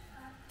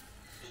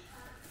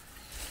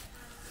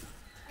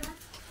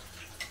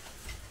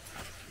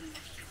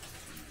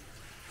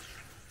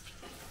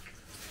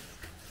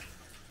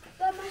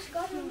 Ben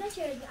başka ne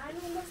çevirdim?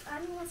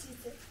 Anne nasıl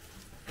gitti?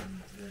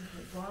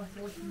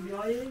 Bazı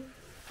dünyayı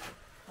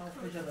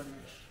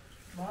halkacalamış.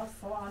 Bazı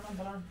sabah anam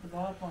falan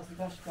daha fazla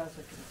başka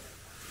çekiyor.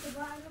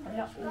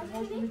 Ya o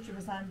bozduğun için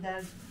mesela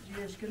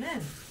dergi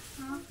yaşkının.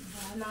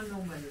 Hala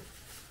normal.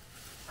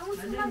 Ama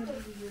Annem sıkıntı.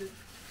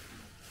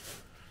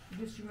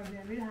 Düşüme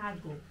bir her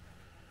gün.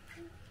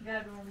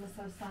 Gel ben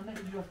mesela sana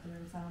icra yoktu.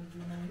 Mesela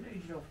düğüne göre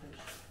icra yoktu.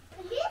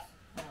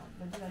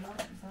 Ben de lan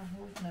mesela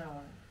hoş ne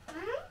var?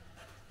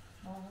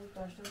 Hoş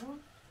taşta var.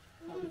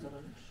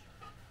 Halkacalamış.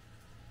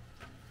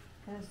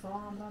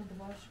 Sağımdan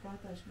duvar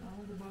şikayet aşkına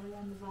ama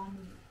duvarlar nizamı.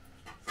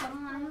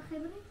 Sana anne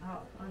haberi?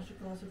 Ha, aşık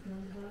klasik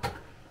yanında.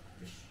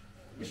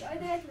 Hiç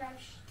öyle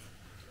etmemiş.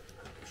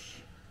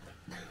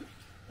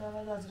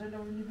 Daha da Azrail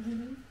oyunu bilir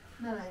miyim?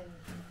 Nereye?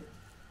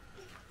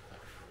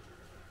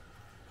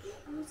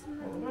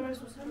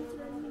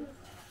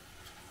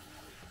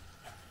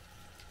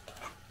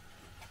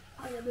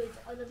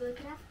 Ada böyle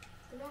taraf.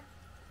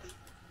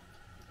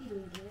 Bir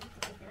uyguluyor.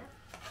 Bir taraf.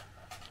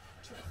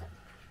 Çok güzel.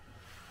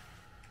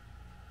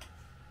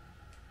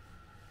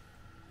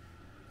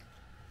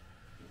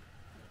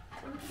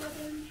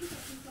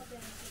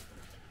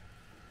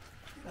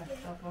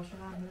 Bak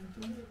başına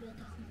mümkün. Böyle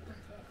takım.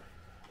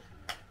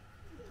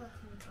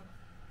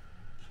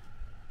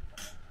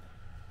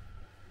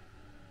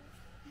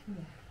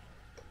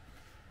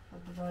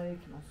 Hadi daha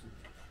yakın olsun.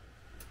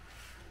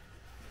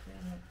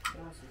 Yani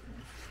daha sıkın.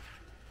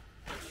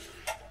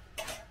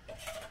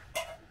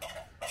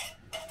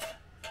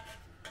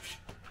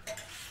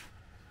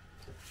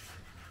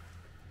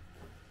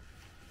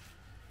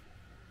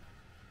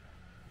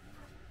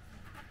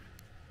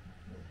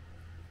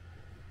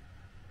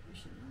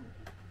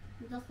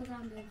 Das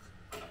kazandı.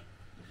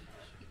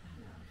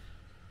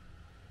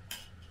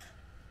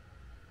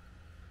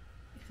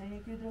 خیلی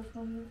که درست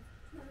کنی؟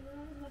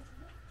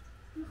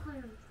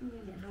 میخوایم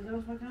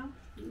درست بکنم؟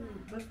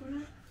 بس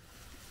کنه؟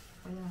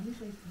 یعنی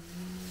خیلی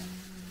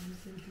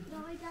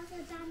Dawaj dasa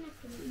dar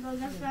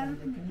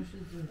neکنیم. نوش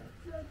زونه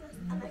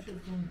نوش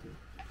زونه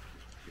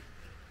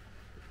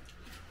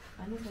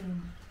انا خیلی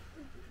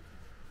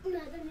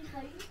نه ده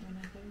میخوایی؟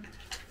 انا خیلی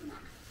نه.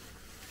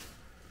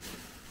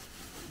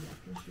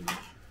 کشی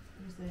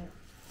مثل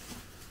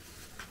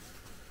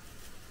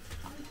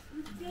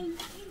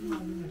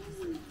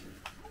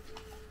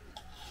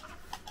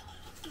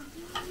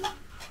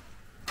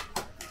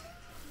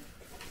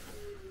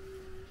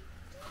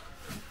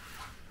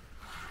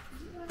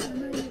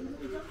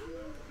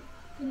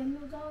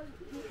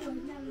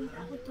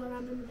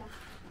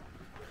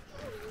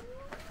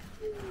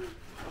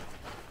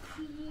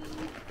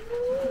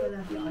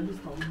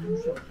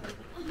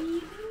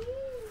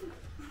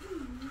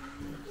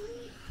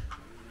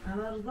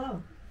انا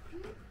رضا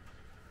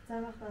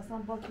چند وقت اصلا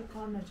با تو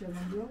کار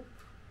نچلم بیو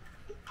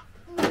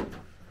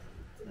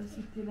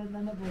دستی تیلت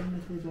ننه باید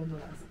نتیجه دو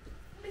است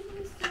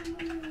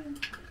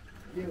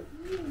بیو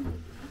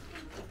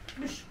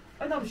بش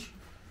اینا بش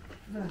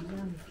نه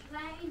و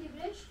این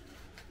دیگرش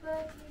و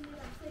این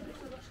دیگرش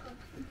باش کن.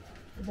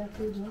 اینا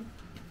تیجه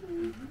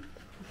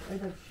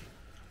اینا بش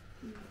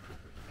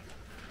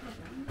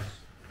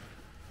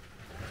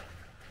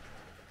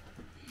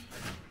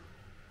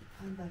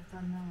من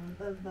دفتر نه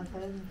دفتر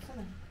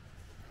نمیکنم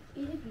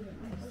İri bile.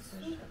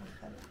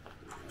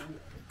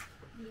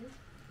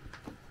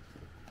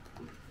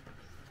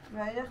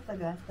 Ya ayakta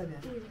bir ayakta bir.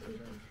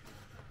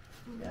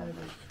 Yani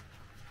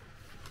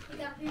Bir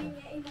dakika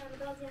yine inan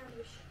gaz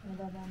yanmış. ne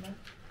da bana.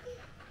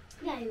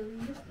 Ya yok.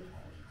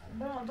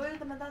 Ben böyle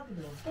de medal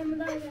diyorum. Hem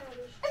daha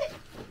yanmış.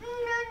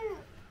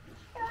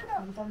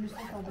 Bu tam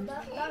üstüne kaldı.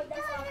 Da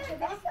sağlıklı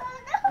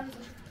da.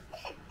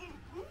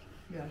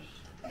 Gör.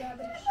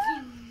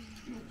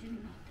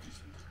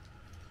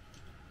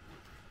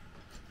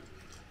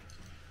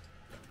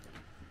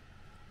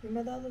 Bir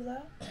medal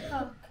da.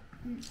 Kalk.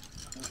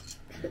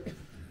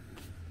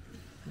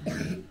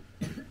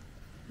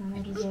 Ne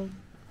güzel.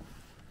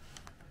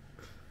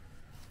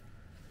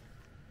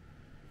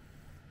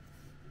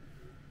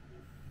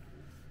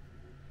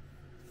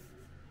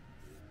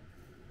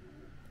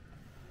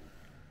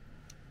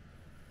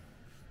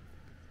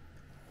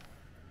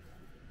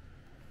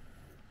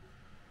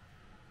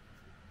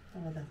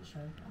 Tamam da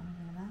dışarı.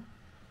 Ama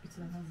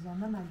içine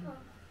hazırlanma mı?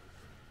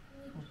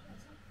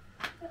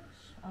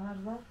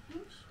 Anarlar.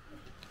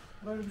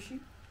 Böyle bir şey.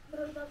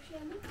 Böyle bir şey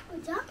mi?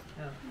 Hocam?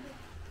 Evet.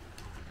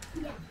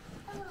 Ya.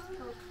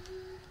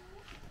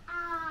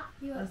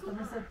 Yok.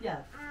 Aslında mesela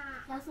piyat.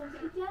 Ya sonra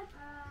ihtiyar.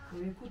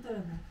 Bir ku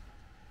tarafı.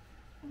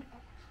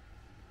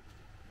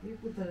 Bir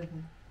ku tarafı.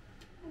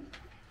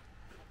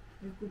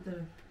 Bir ku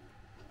tarafı.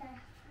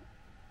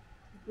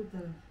 Bir ku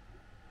tarafı.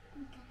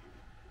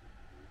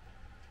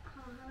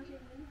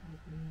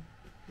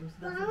 Terus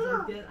dah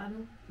selesai piyat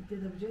anu,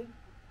 piyat apa je?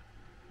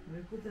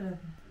 Bir ku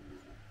tarafı.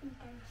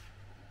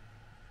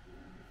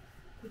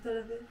 Ku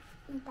tarafı.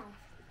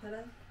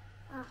 Taraf.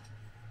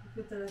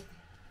 Bu tarafı.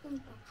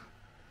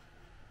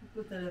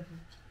 Bu tarafı.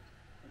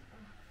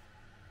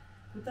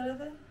 Bu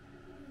tarafı.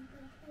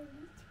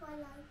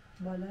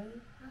 Balay.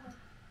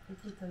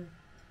 Bu tarafı.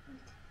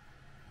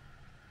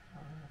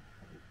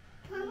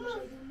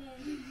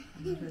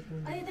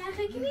 Ay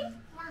daha kimi?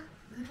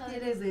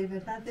 Tele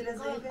zeyfe, tan tele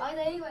zeyfe. Ay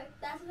daha iyi var.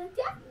 Daha sonra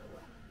ya.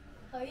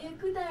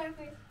 Hayır ku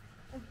tarafı.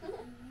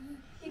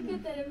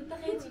 İki tarafı da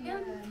hiç çıkıyor.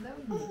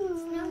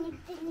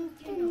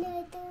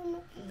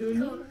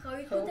 Dulu.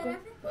 Hayır ku tarafı.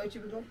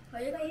 Baca betul.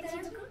 Hayır ku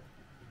tarafı.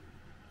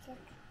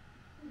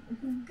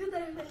 Ku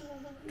tarafı.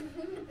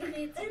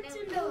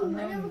 Uçuno.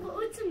 Bana bu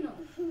uçuno.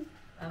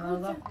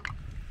 Allah.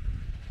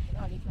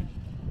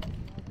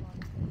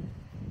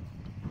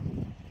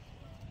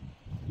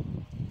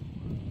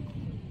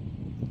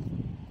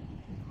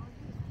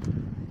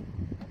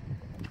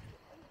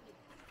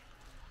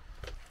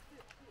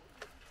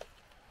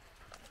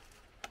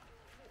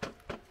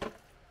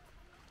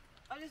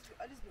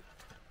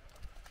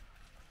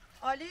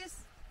 Alice.